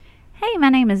Hey, my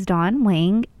name is Dawn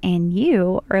Wing, and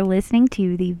you are listening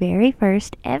to the very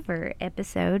first ever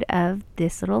episode of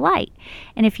This Little Light.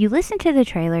 And if you listen to the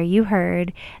trailer, you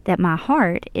heard that my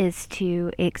heart is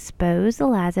to expose the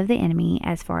lies of the enemy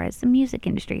as far as the music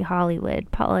industry,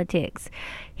 Hollywood, politics,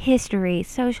 history,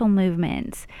 social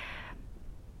movements,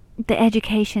 the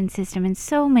education system, and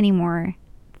so many more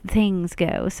things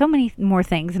go. So many more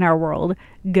things in our world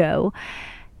go.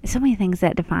 So many things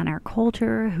that define our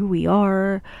culture, who we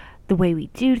are, the way we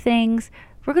do things.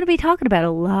 We're going to be talking about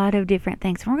a lot of different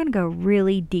things. We're going to go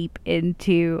really deep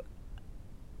into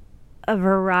a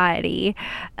variety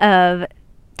of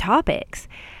topics.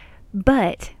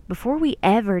 But before we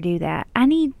ever do that, I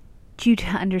need you to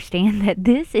understand that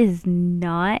this is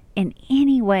not in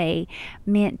any way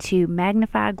meant to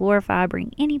magnify, glorify,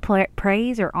 bring any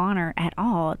praise or honor at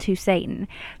all to Satan.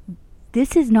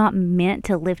 This is not meant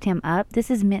to lift him up. This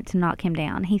is meant to knock him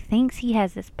down. He thinks he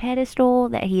has this pedestal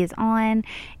that he is on,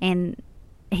 and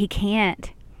he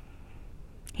can't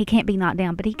be knocked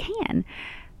down, but he can.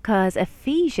 Because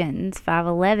Ephesians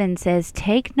 5:11 says,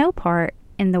 "Take no part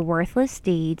in the worthless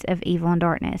deeds of evil and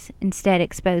darkness. Instead,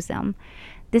 expose them."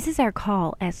 This is our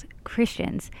call as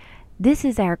Christians. This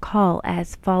is our call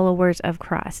as followers of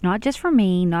Christ. Not just for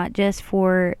me, not just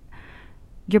for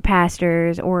your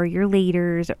pastors or your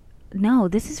leaders. No,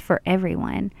 this is for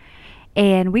everyone.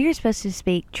 And we are supposed to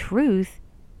speak truth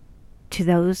to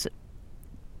those,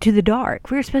 to the dark.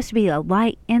 We're supposed to be a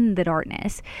light in the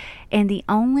darkness. And the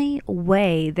only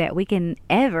way that we can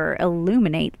ever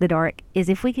illuminate the dark is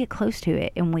if we get close to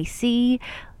it and we see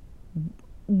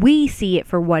it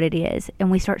for what it is, and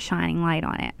we start shining light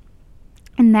on it.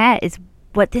 And that is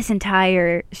what this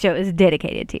entire show is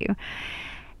dedicated to.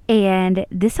 And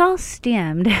this all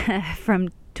stemmed from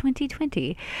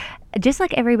 2020. Just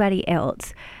like everybody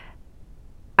else,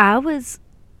 I was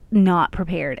not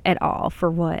prepared at all for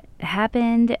what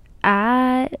happened.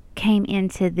 I came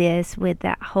into this with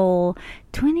that whole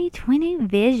 2020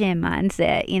 vision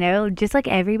mindset, just like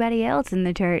everybody else in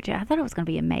the church. I thought it was going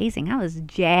to be amazing. I was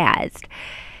jazzed.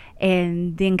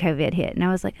 And then COVID hit, and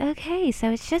I was like, okay, so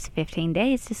it's just 15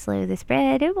 days to slow the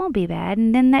spread. It won't be bad.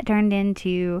 And then that turned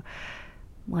into,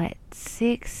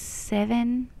 6,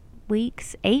 7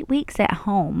 weeks, 8 weeks at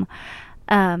home,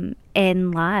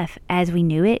 and life as we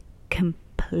knew it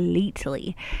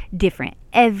completely different.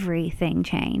 Everything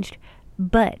changed.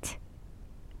 But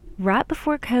right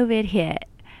before COVID hit,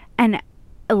 and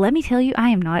let me tell you, I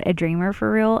am not a dreamer for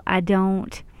real. I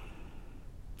don't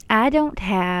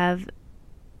have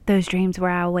those dreams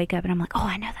where I wake up and I'm like, oh,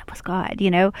 I know that was God,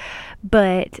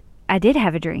 But I did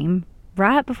have a dream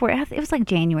right before, it was like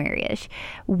January-ish,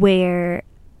 where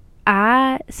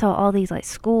I saw all these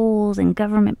schools and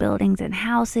government buildings and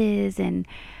houses and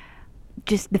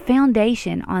just the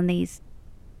foundation on these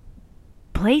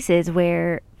places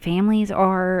where families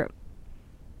are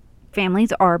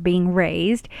being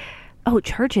raised. Oh,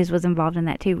 churches was involved in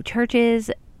that too. Churches,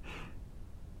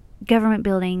 government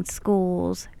buildings,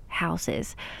 schools,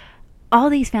 houses, all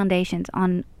these foundations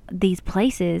on these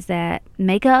places that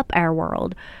make up our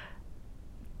world.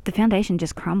 The foundation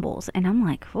just crumbles, and I'm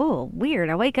like, oh,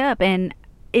 weird. I wake up, and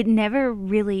it never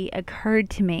really occurred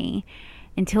to me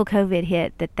until COVID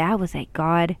hit that was a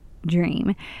God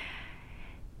dream.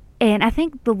 And I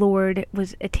think the Lord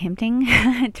was attempting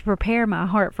to prepare my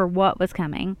heart for what was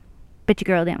coming, but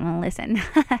your girl didn't want to listen.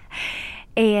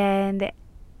 and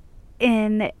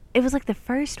it was like the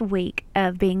first week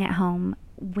of being at home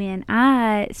when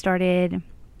I started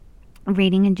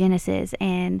reading in Genesis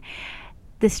and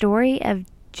the story of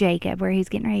Jacob, where he's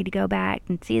getting ready to go back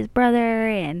and see his brother,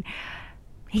 and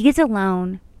he gets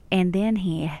alone, and then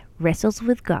he wrestles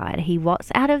with God. He walks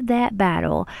out of that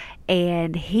battle,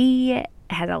 and he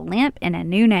has a limp and a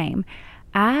new name.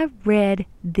 I read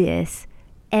this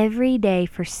every day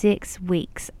for 6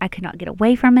 weeks. I could not get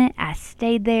away from it. I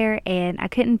stayed there, and I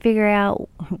couldn't figure out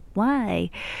why.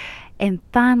 And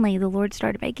finally, the Lord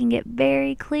started making it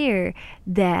very clear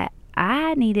that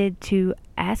I needed to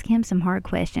ask him some hard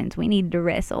questions. We needed to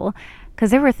wrestle,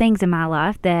 because there were things in my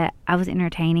life that I was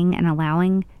entertaining and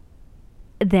allowing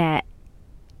that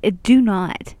do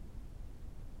not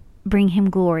bring him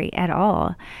glory at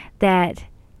all, that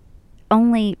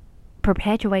only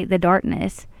perpetuate the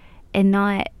darkness and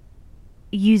not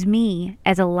use me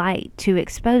as a light to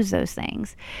expose those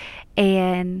things.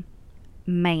 And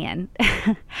man,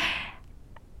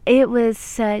 it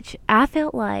was I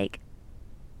felt like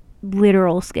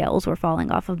literal scales were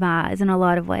falling off of my eyes in a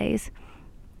lot of ways.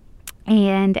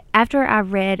 And after I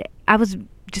was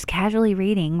just casually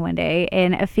reading one day,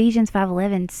 and Ephesians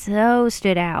 5:11 so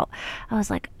stood out. I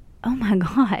was like, oh my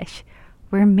gosh,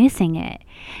 We're missing it.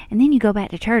 And then you go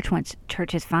back to church once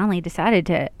church has finally decided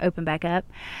to open back up,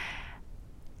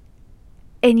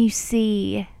 and you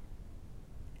see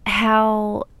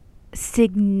how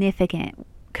significant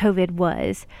COVID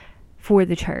was for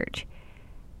the church.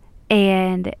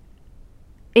 And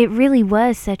it really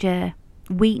was such a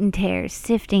wheat and tares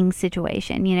sifting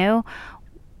situation, you know?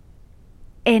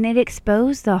 And it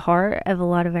exposed the heart of a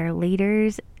lot of our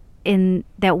leaders in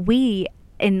that we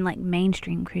in like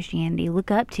mainstream Christianity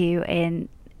look up to and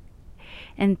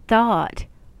thought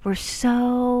were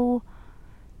so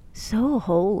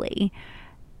holy.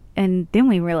 And then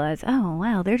we realized, oh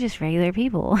wow, they're just regular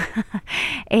people.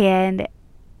 And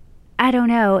I don't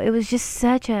know, it was just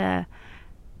such a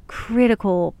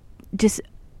critical, just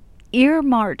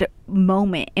earmarked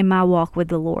moment in my walk with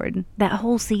the Lord. That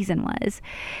whole season was.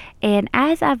 And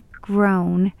as I've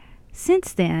grown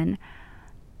since then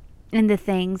in the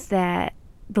things that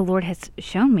the Lord has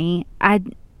shown me, I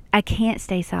can't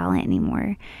stay silent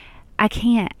anymore. I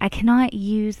cannot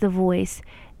use the voice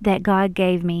that God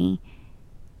gave me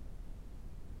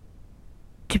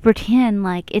to pretend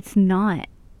like it's not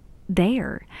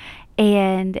there.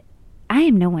 And I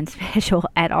am no one special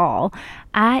at all.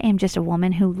 I am just a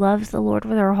woman who loves the Lord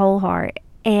with her whole heart.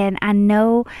 And I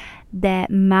know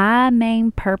that my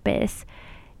main purpose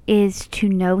is to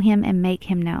know Him and make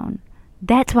Him known.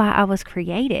 That's why I was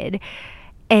created.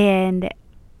 And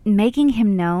making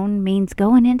Him known means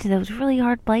going into those really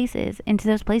hard places, into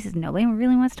those places nobody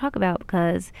really wants to talk about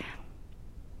because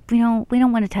we don't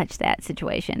want to touch that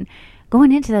situation.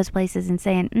 Going into those places and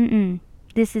saying,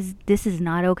 this is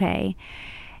not okay.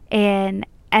 And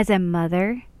as a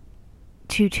mother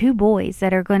to 2 boys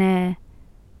that are going to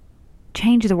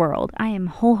change the world, I am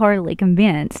wholeheartedly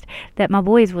convinced that my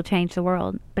boys will change the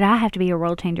world. But I have to be a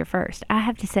world changer first. I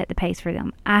have to set the pace for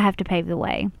them. I have to pave the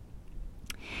way.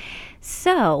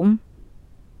 So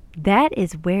that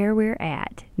is where we're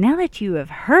at. Now that you have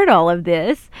heard all of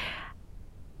this,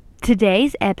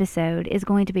 today's episode is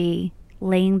going to be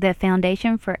laying the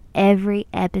foundation for every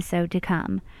episode to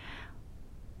come.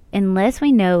 Unless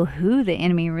we know who the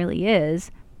enemy really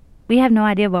is, we have no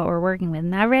idea what we're working with.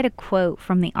 And I read a quote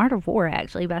from The Art of War,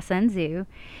 actually, by Sun Tzu.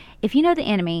 If you know the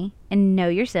enemy and know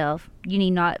yourself, you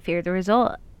need not fear the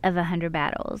result of 100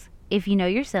 battles. If you know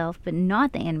yourself but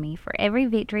not the enemy, for every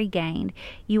victory gained,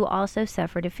 you will also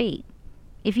suffer defeat.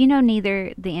 If you know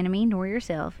neither the enemy nor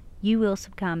yourself, you will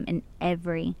succumb in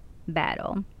every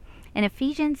battle. And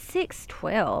Ephesians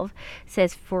 6:12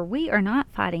 says, "For we are not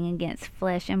fighting against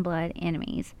flesh and blood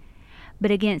enemies,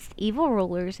 but against evil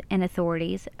rulers and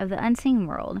authorities of the unseen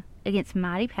world, against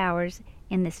mighty powers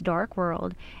in this dark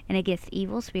world, and against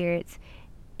evil spirits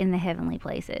in the heavenly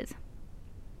places."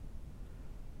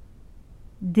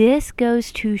 This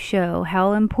goes to show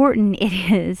how important it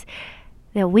is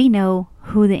that we know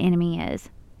who the enemy is.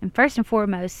 And first and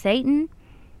foremost, Satan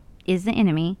is the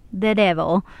enemy, the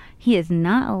devil. He is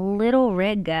not a little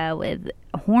red guy with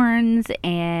horns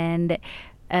and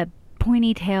a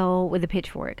pointy tail with a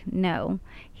pitchfork. No,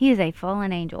 he is a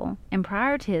fallen angel. And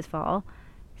prior to his fall,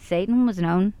 Satan was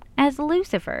known as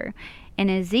Lucifer.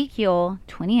 In Ezekiel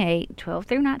 28:12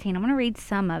 through 19, I'm going to read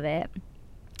some of it.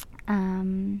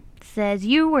 Says,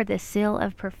 "You were the seal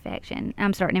of perfection."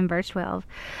 I'm starting in verse 12.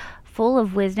 "Full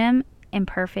of wisdom and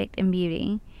perfect in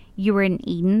beauty. You were in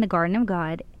Eden, the garden of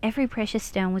God. Every precious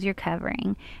stone was your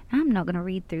covering." I'm not going to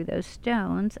read through those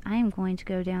stones. I am going to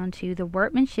go down to "the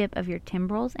workmanship of your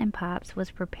timbrels and pipes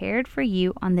was prepared for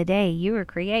you on the day you were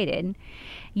created.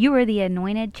 You were the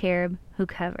anointed cherub who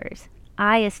covers.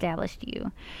 I established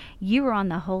you. You were on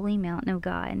the holy mountain of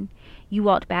God. You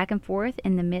walked back and forth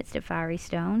in the midst of fiery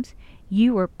stones.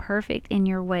 You were perfect in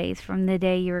your ways from the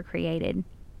day you were created,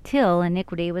 till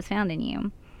iniquity was found in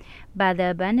you. By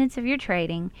the abundance of your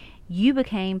trading, you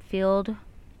became filled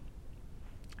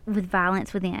with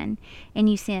violence within, and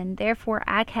you sinned. Therefore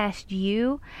I cast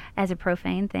you as a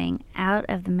profane thing out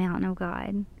of the mountain of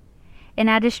God. And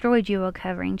I destroyed you, a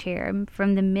covering cherub,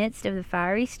 from the midst of the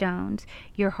fiery stones.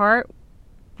 Your heart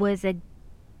was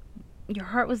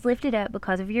lifted up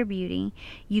because of your beauty.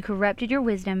 You corrupted your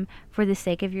wisdom for the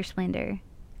sake of your splendor.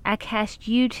 I cast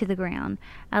you to the ground.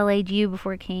 I laid you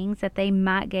before kings that they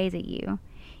might gaze at you.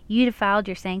 You defiled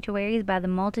your sanctuaries by the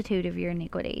multitude of your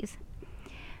iniquities.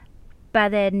 By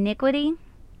the iniquity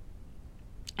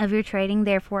of your trading,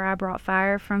 therefore, I brought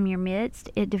fire from your midst.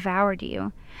 It devoured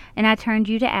you, and I turned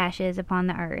you to ashes upon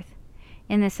the earth.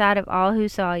 In the sight of all who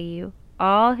saw you,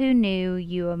 all who knew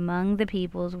you among the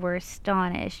peoples were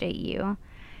astonished at you.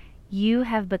 You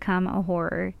have become a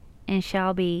horror and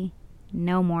shall be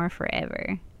no more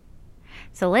forever.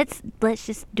 So let's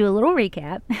just do a little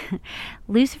recap.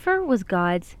 Lucifer was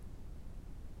God's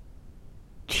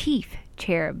chief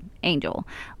cherub angel.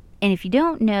 And if you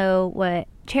don't know what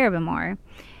cherubim are,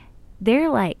 they're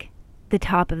like the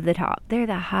top of the top. They're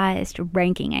the highest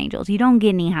ranking angels. You don't get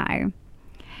any higher.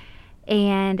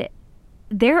 And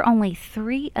there are only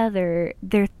three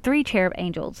cherub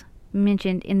angels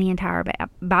mentioned in the entire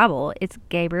Bible. It's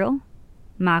Gabriel,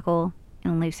 Michael,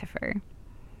 and Lucifer.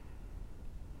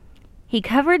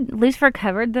 Lucifer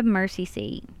covered the mercy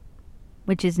seat,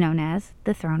 which is known as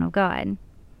the throne of God.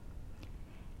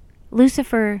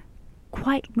 Lucifer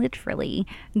quite literally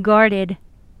guarded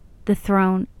the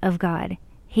throne of God.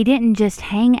 He didn't just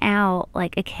hang out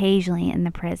like occasionally in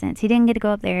the presence. He didn't get to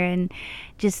go up there and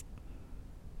just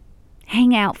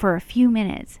hang out for a few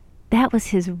minutes. That was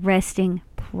his resting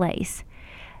place.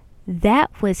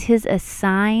 That was his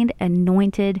assigned,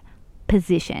 anointed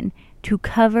position, to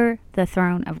cover the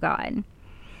throne of God.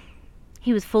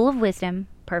 He was full of wisdom,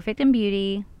 perfect in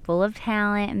beauty, full of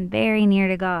talent, and very near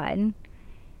to God.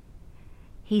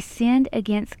 He sinned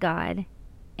against God,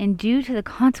 and due to the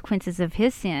consequences of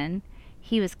his sin,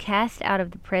 he was cast out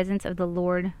of the presence of the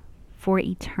Lord for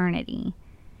eternity.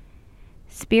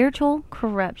 Spiritual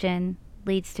corruption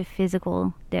leads to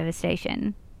physical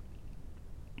devastation.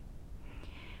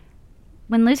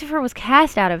 When Lucifer was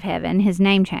cast out of heaven, his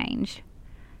name changed.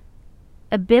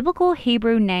 A biblical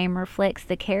Hebrew name reflects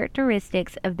the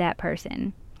characteristics of that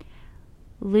person.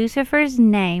 Lucifer's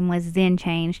name was then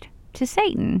changed to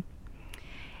Satan.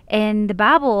 And the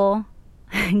Bible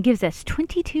gives us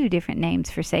 22 different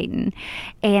names for Satan.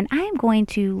 And I am going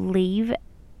to leave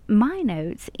my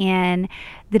notes in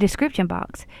the description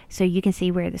box so you can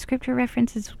see where the scripture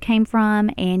references came from,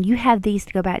 and you have these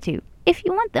to go back to if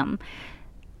you want them.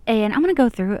 And I'm going to go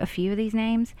through a few of these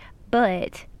names,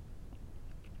 but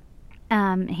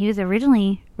he was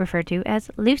originally referred to as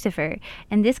Lucifer,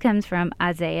 and this comes from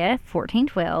Isaiah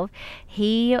 14:12.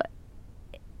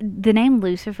 The name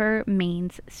Lucifer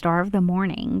means star of the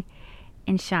morning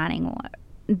and shining one.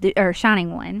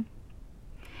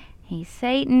 He's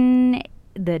Satan,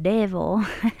 the devil.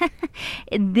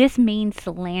 This means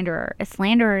slanderer. A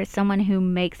slanderer is someone who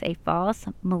makes a false,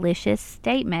 malicious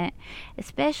statement,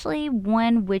 especially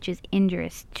one which is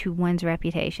injurious to one's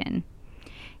reputation.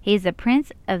 He is the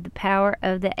prince of the power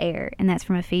of the air, and that's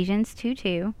from Ephesians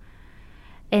 2:2.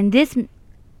 And this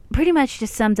pretty much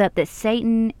just sums up that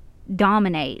Satan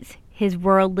dominates his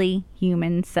worldly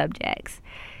human subjects.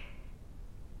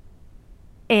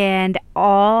 And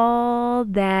all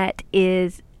that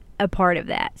is a part of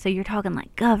that. So you're talking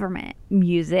like government,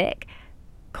 music,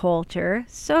 culture,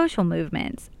 social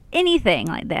movements, anything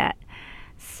like that.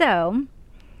 So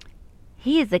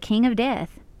he is the king of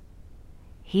death.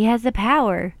 He has the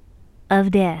power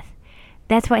of death.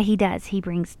 That's what he does. He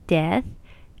brings death,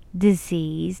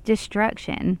 disease,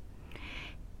 destruction.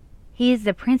 He is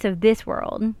the prince of this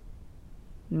world.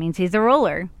 It means he's the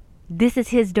ruler. This is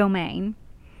his domain.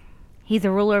 He's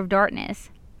the ruler of darkness.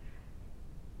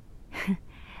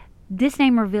 This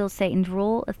name reveals Satan's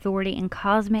rule, authority, and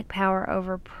cosmic power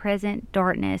over present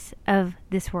darkness of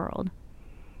this world.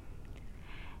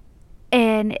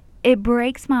 And it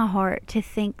breaks my heart to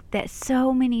think that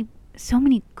so many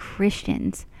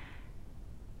Christians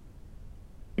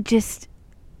just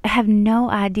have no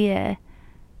idea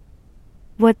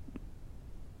what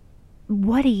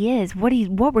he is,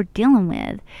 what we're dealing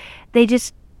with. They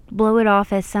just blow it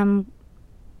off as something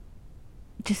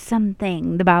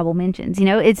the Bible mentions.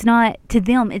 It's not, to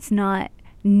them, it's not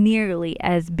nearly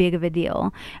as big of a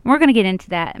deal. And we're going to get into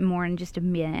that more in just a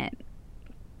minute.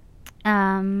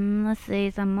 Let's see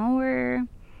some more.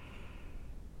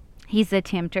 He's the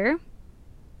tempter.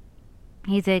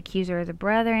 He's the accuser of the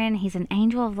brethren. He's an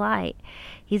angel of light.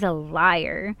 He's a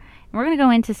liar. And we're going to go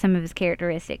into some of his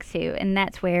characteristics too. And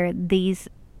that's where I'm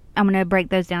going to break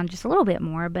those down just a little bit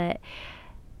more. But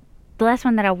the last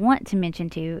one that I want to mention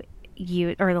to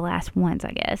you, or the last ones,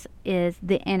 I guess, is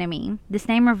the enemy. This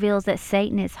name reveals that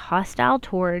Satan is hostile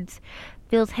towards,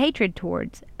 feels hatred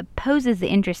towards, opposes the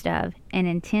interest of, and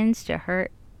intends to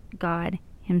hurt God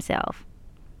himself.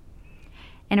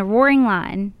 In a roaring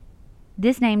lion,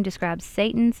 this name describes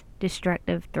Satan's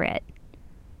destructive threat.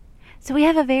 So we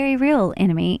have a very real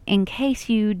enemy, in case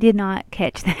you did not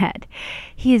catch that.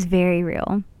 He is very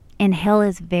real, and hell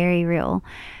is very real.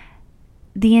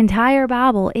 The entire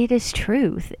Bible, it is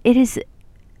truth. It is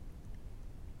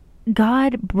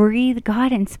God breathed,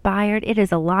 God inspired. It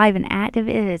is alive and active.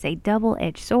 It is a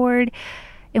double-edged sword,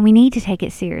 and we need to take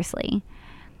it seriously.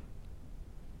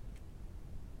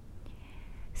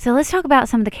 So let's talk about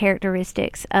some of the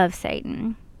characteristics of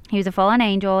Satan. He was a fallen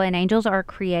angel, and angels are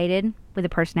created with a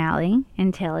personality,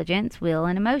 intelligence, will,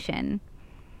 and emotion.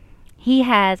 He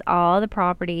has all the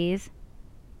properties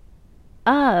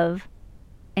of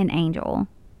an angel,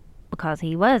 because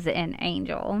he was an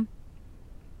angel,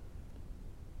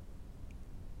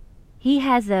 he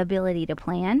has the ability to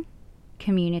plan,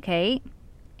 communicate,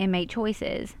 and make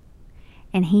choices.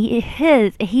 And he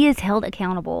is held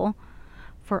accountable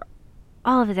for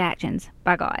all of his actions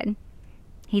by God.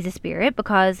 He's a spirit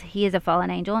because he is a fallen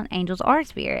angel, and angels are a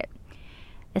spirit.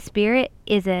 A spirit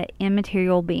is an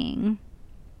immaterial being.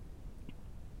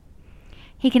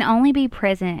 He can only be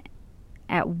present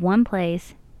at one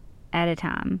place at a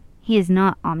time. He is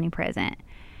not omnipresent.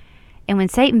 And when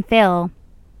Satan fell,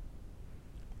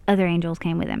 other angels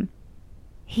came with him.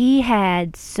 He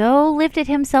had so lifted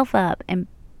himself up and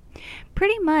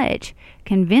pretty much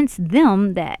convinced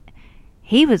them that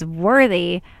he was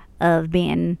worthy of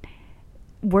being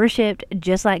worshipped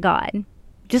just like God,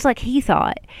 just like he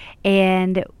thought.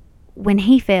 And when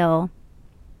he fell,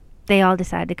 they all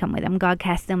decided to come with him. God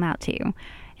cast them out too.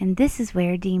 And this is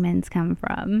where demons come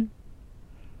from.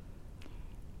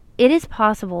 It is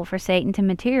possible for Satan to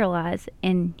materialize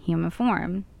in human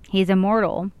form. He's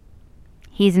immortal.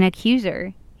 He's an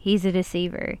accuser. He's a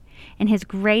deceiver. And his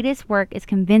greatest work is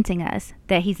convincing us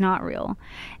that he's not real.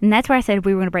 And that's why I said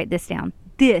we were going to break this down.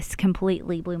 This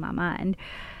completely blew my mind.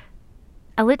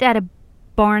 I looked at a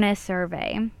Barna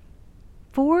survey.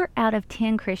 4 out of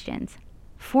 10 Christians,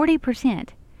 40%,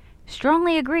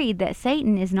 strongly agreed that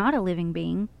Satan is not a living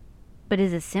being, but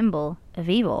is a symbol of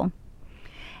evil.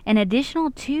 An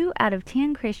additional 2 out of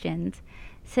 10 Christians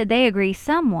said they agree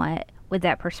somewhat with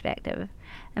that perspective.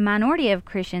 A minority of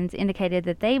Christians indicated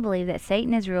that they believe that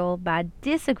Satan is real by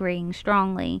disagreeing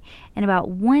strongly, and about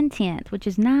 1/10, which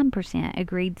is 9%,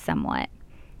 agreed somewhat.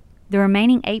 The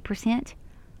remaining 8%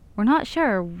 were not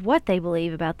sure what they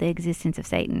believe about the existence of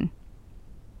Satan.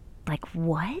 Like,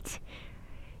 what?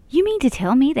 You mean to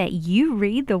tell me that you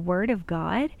read the Word of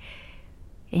God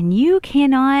and you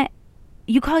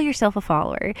call yourself a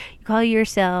follower, you call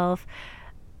yourself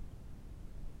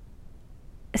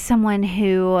someone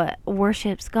who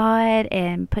worships God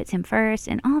and puts him first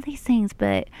and all these things,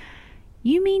 but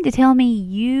you mean to tell me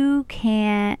you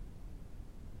can't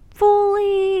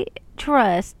fully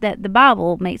trust that the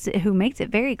Bible makes it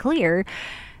very clear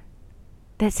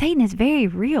that Satan is very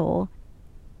real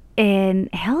and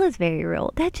hell is very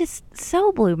real? That just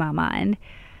so blew my mind.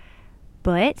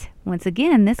 But once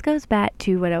again, this goes back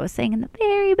to what I was saying in the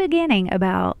very beginning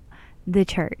about the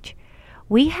church.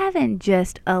 We haven't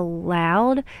just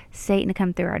allowed Satan to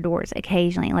come through our doors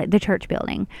occasionally, like the church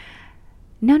building.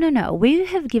 No. We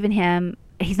have given him,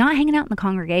 he's not hanging out in the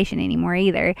congregation anymore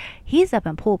either. He's up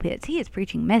in pulpits. He is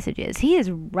preaching messages. He is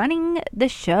running the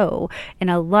show in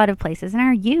a lot of places, in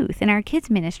our youth, in our kids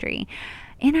ministry,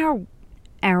 in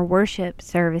our worship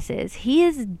services.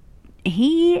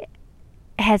 He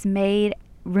has made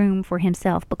room for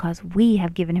himself because we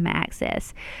have given him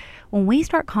access. When we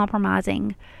start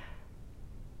compromising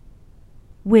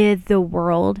with the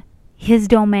world, his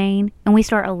domain, and we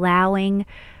start allowing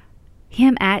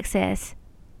him access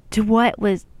to what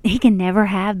he can never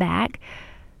have back,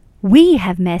 we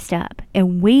have messed up,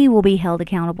 and we will be held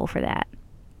accountable for that.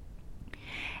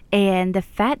 And the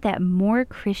fact that more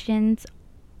Christians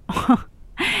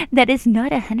that is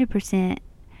not 100%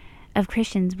 of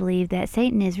Christians believe that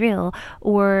Satan is real,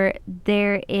 or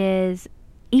there is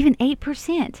even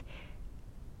 8%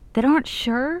 that aren't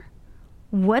sure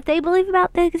what they believe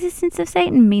about the existence of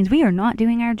Satan, means we are not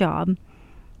doing our job.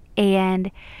 And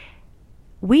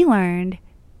we learned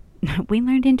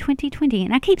in 2020,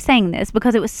 and I keep saying this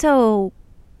because it was so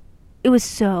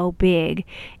big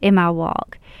in my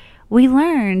walk. We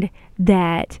learned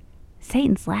that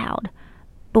Satan's loud,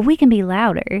 but we can be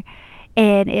louder.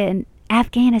 And in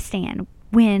Afghanistan,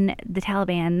 when the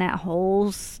Taliban,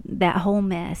 that whole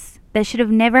mess that should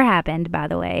have never happened, by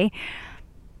the way,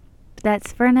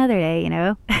 that's for another day,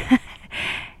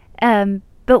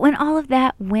 but when all of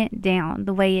that went down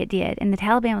the way it did, and the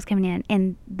Taliban was coming in,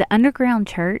 and the underground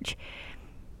church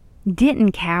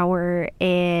didn't cower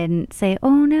and say,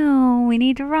 oh no, we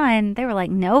need to run. They were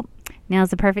like, nope, now's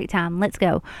the perfect time. Let's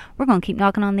go. We're going to keep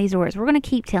knocking on these doors. We're going to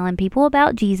keep telling people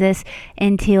about Jesus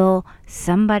until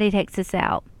somebody takes us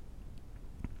out.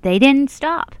 They didn't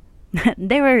stop.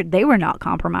 They were not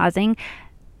compromising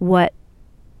what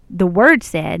the word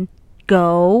said.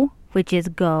 Go, which is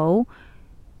go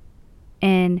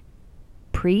and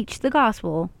preach the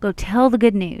gospel. Go tell the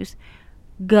good news.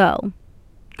 Go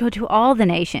to all the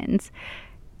nations.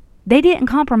 They didn't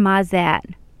compromise that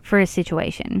for a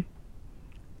situation.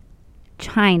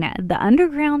 China, the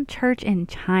underground church in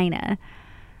China,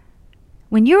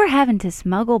 when you were having to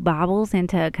smuggle Bibles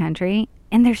into a country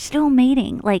and they're still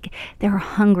meeting, like they're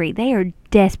hungry, they are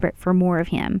desperate for more of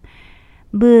him.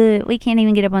 but we can't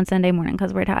even get up on Sunday morning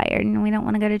because we're tired and we don't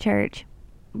want to go to church.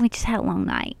 We just had a long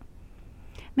night.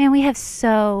 Man, we have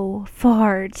so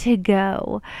far to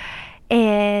go.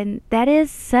 And that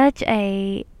is such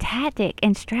a tactic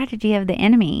and strategy of the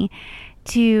enemy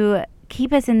to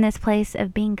keep us in this place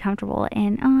of being comfortable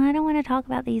and I don't want to talk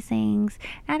about these things.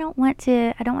 I don't want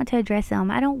to address them.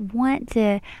 I don't want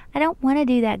to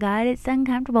do that, God. It's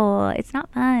uncomfortable. It's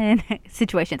not fun.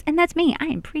 Situations. And that's me. I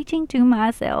am preaching to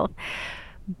myself.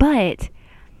 But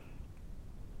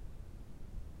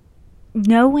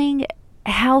knowing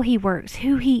how he works,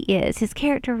 who he is, his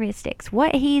characteristics,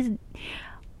 what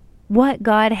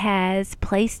God has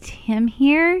placed him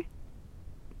here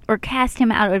or cast him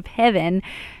out of heaven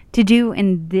to do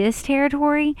in this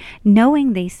territory,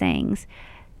 knowing these things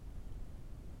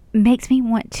makes me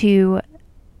want to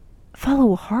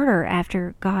follow harder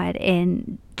after God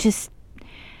and just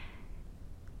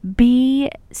be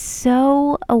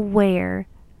so aware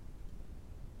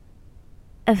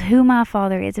of who my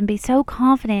Father is and be so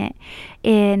confident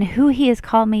in who he has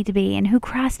called me to be and who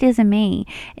Christ is in me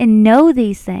and know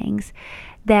these things,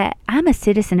 that I'm a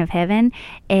citizen of heaven,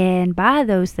 and by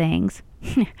those things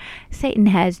Satan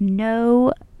has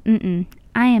no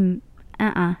I'm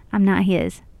not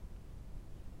his.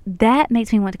 That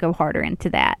makes me want to go harder into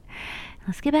that.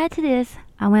 Let's get back to this.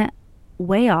 I went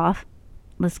way off.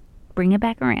 Let's bring it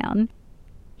back around.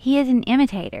 He is an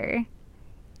imitator.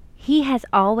 He has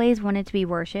always wanted to be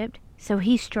worshipped, so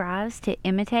he strives to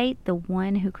imitate the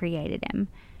one who created him.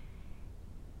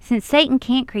 Since Satan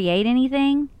can't create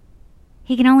anything,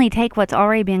 he can only take what's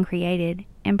already been created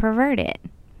and pervert it.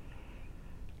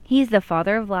 He is the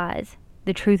father of lies.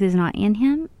 The truth is not in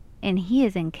him, and he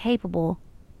is incapable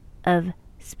of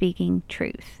speaking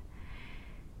truth.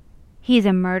 He is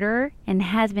a murderer and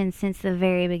has been since the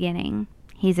very beginning.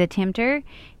 He's a tempter,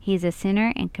 he's a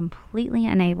sinner, and completely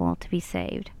unable to be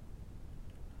saved.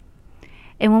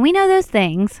 And when we know those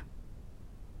things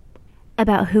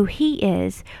about who he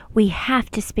is, we have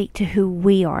to speak to who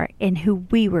we are and who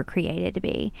we were created to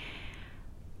be.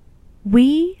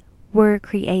 We were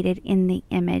created in the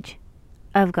image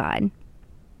of God.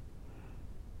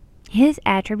 His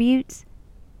attributes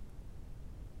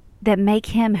that make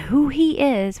him who he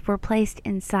is were placed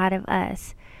inside of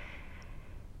us.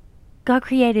 God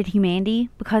created humanity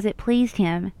because it pleased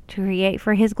him to create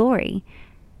for his glory.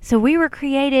 So we were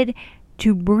created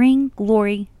to bring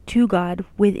glory to God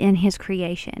within his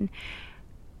creation.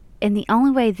 And the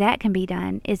only way that can be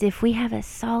done is if we have a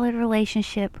solid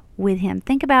relationship with him.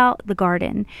 Think about the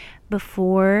garden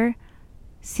before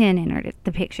sin entered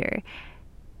the picture.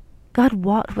 God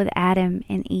walked with Adam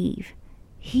and Eve.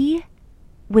 He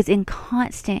was in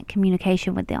constant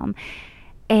communication with them.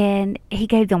 And he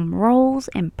gave them roles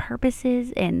and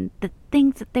purposes and the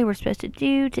things that they were supposed to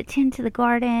do to tend to the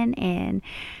garden. And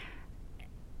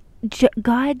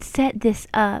God set this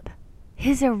up.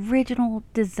 His original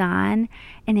design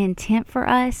and intent for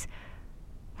us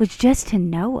was just to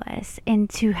know us and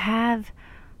to have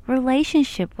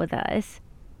relationship with us.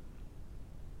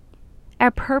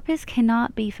 Our purpose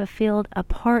cannot be fulfilled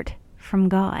apart from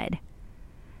God.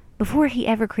 Before he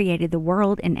ever created the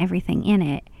world and everything in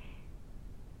it,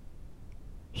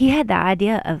 he had the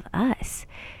idea of us.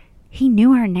 He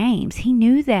knew our names. He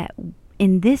knew that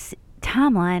in this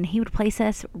timeline, he would place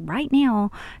us right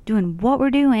now doing what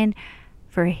we're doing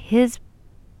for his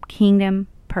kingdom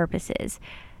purposes.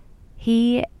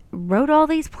 He wrote all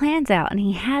these plans out and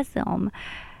he has them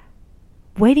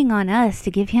waiting on us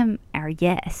to give him our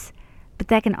yes. But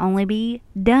that can only be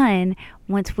done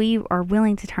once we are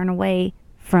willing to turn away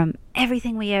from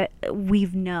everything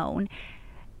we've known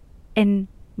and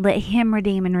let him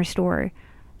redeem and restore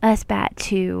us back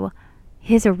to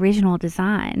his original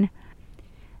design.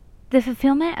 The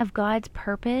fulfillment of God's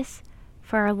purpose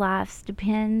for our lives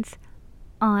depends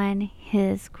on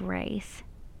his grace.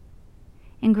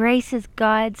 And grace is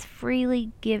God's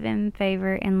freely given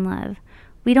favor and love.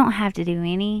 We don't have to do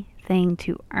anything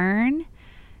to earn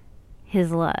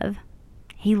his love.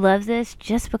 He loves us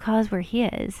just because we're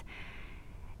his.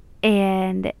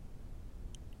 And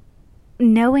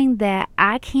knowing that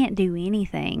I can't do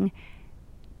anything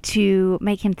to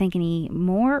make him think any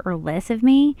more or less of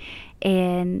me,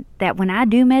 and that when I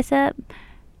do mess up,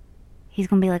 he's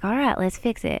going to be like, all right, let's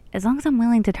fix it. As long as I'm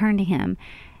willing to turn to him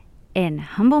and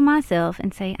humble myself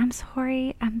and say, I'm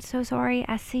sorry, I'm so sorry,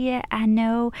 I see it, I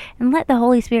know, and let the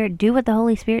Holy Spirit do what the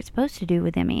Holy Spirit's supposed to do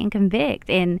within me and convict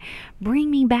and bring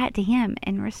me back to him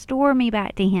and restore me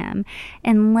back to him,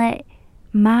 and let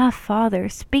my Father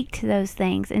speak to those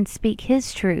things and speak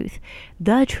his truth,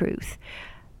 the truth,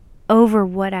 over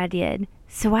what I did,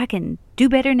 so I can do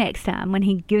better next time when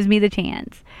he gives me the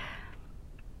chance.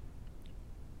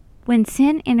 When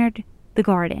sin entered the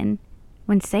garden,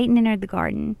 when Satan entered the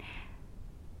garden,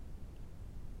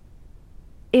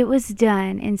 it was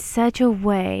done in such a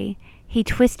way, he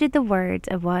twisted the words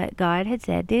of what God had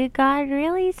said. Did God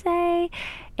really say?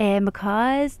 And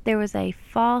because there was a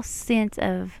false sense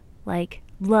of like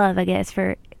love, I guess,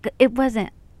 for it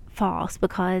wasn't false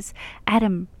because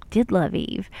Adam did love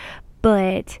Eve,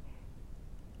 but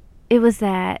it was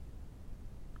that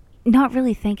not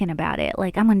really thinking about it.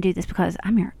 Like, I'm going to do this because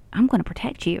I'm going to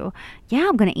protect you. Yeah,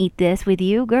 I'm going to eat this with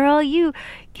you, girl. You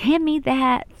hand me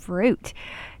that fruit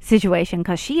situation,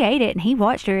 because she ate it and he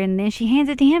watched her, and then she hands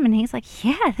it to him and he's like,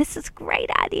 yeah, this is a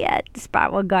great idea,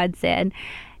 despite what God said.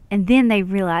 And then they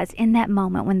realized, in that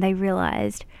moment when they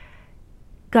realized,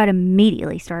 God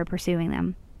immediately started pursuing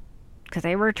them because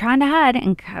they were trying to hide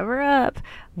and cover up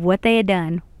what they had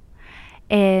done.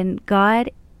 And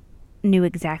God knew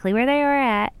exactly where they were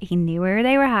at. He knew where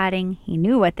they were hiding. He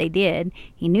knew what they did.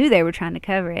 He knew they were trying to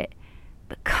cover it.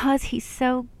 Because he's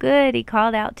so good, he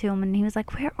called out to him and he was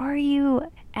like, where are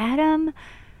you, Adam?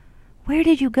 Where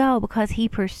did you go? Because he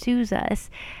pursues us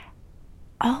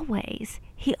always.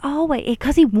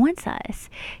 Because he wants us.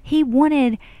 He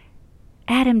wanted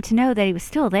Adam to know that he was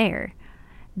still there.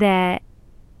 That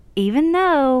even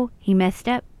though he messed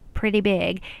up pretty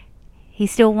big, he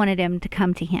still wanted him to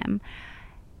come to him.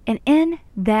 And in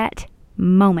that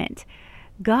moment,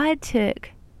 God took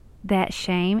that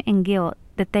shame and guilt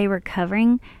that they were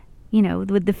covering,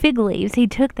 with the fig leaves. He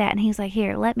took that and he's like,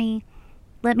 here, let me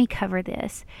cover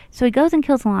this. So he goes and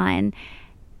kills a lion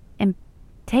and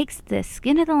takes the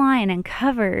skin of the lion and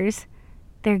covers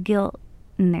their guilt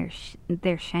and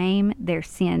their shame, their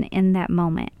sin in that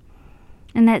moment.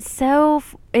 And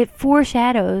it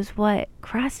foreshadows what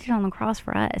Christ did on the cross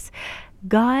for us.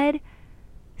 God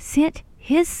sent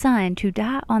his son to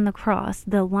die on the cross,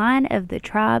 the Lion of the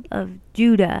tribe of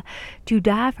Judah, to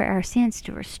die for our sins,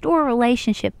 to restore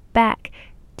relationship back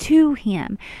to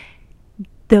him.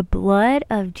 The blood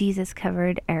of Jesus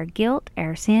covered our guilt,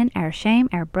 our sin, our shame,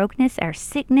 our brokenness, our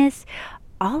sickness,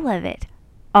 all of it.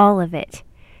 All of it.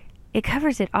 It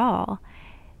covers it all.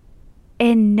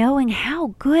 And knowing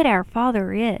how good our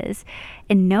Father is,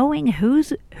 and knowing who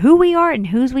we are and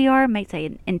whose we are, makes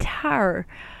an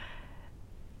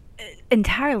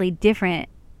entirely different,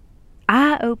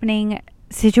 eye-opening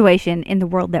situation in the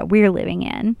world that we're living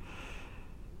in.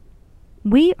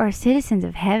 We are citizens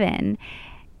of heaven,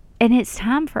 and it's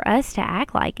time for us to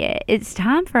act like it. It's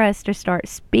time for us to start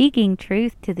speaking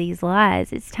truth to these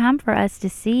lies. It's time for us to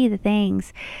see the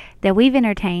things that we've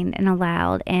entertained and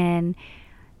allowed and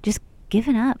just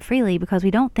given up freely because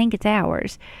we don't think it's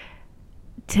ours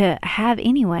to have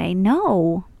anyway.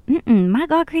 No. My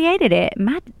God created it.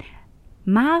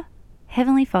 My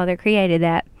Heavenly Father created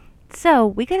that. So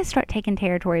we got to start taking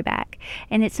territory back.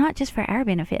 And it's not just for our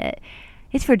benefit.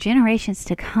 It's for generations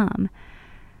to come.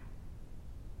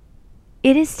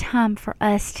 It is time for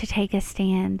us to take a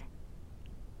stand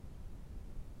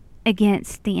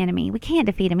against the enemy. We can't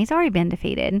defeat him. He's already been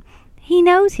defeated. He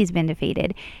knows he's been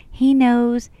defeated. He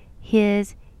knows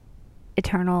his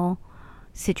eternal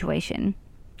situation.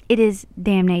 It is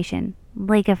damnation,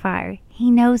 lake of fire.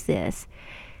 He knows this.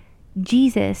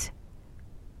 Jesus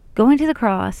going to the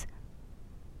cross,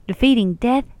 defeating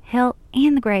death, hell,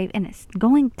 and the grave, and it's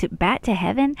going back to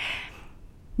heaven.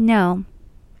 No,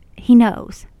 he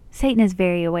knows. Satan is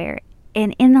very aware.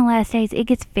 And in the last days, it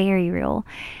gets very real.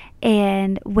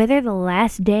 And whether the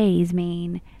last days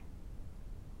mean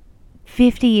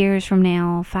 50 years from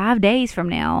now, 5 days from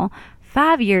now,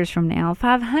 5 years from now,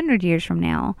 500 years from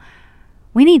now,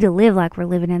 we need to live like we're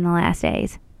living in the last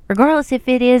days, regardless if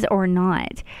it is or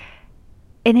not.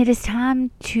 And it is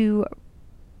time to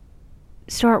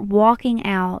start walking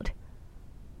out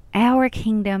our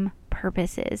kingdom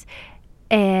purposes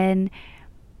and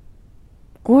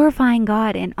glorifying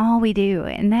God in all we do.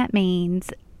 And that means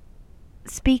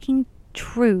speaking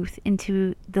truth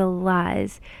into the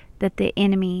lies that the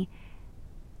enemy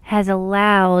has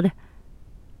allowed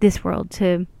this world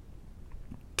to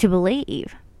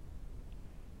believe.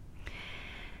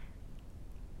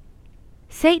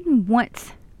 Satan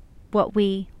wants what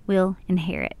we will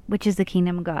inherit, which is the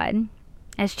kingdom of God.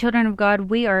 As children of God,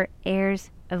 we are heirs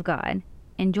of God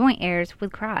and joint heirs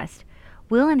with Christ.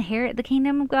 We'll inherit the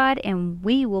kingdom of God, and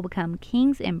we will become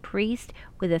kings and priests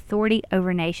with authority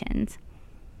over nations.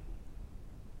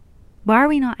 Why are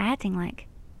we not acting like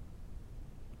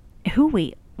who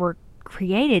we were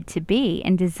created to be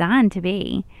and designed to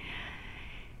be?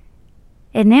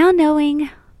 And now, knowing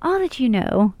all that you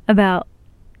know about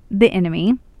the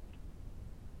enemy,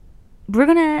 we're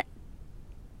going to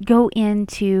go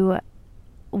into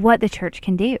what the church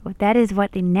can do. That is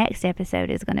what the next episode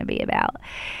is going to be about.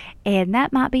 And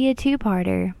that might be a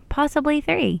 2-parter, possibly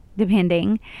 3,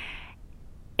 depending.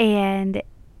 And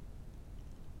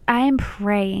I am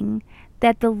praying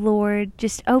that the Lord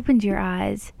just opens your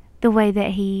eyes the way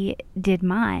that He did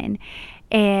mine,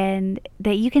 and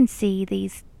that you can see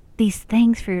these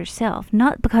things for yourself,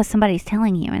 not because somebody's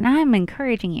telling you. And I'm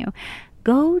encouraging you,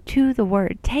 go to the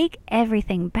Word. Take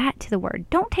everything back to the Word.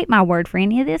 Don't take my word for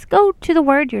any of this. Go to the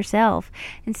Word yourself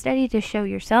and study to show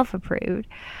yourself approved.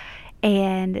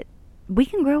 And we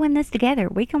can grow in this together.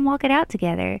 We can walk it out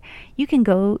together. You can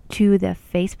go to the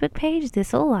Facebook page,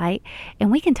 This Little Light,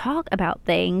 and we can talk about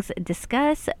things,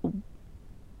 discuss,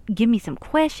 give me some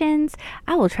questions.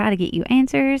 I will try to get you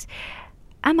answers.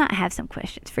 I might have some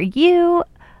questions for you.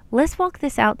 Let's walk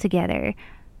this out together.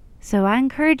 So I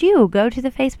encourage you, go to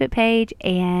the Facebook page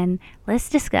and let's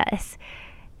discuss.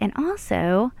 And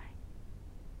also,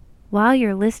 while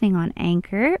you're listening on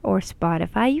Anchor or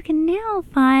Spotify, you can now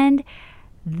find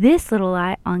This Little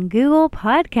Light on Google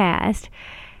Podcast.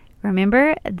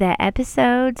 Remember that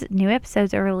new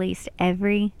episodes are released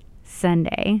every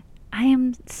Sunday. I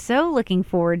am so looking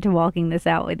forward to walking this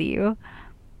out with you.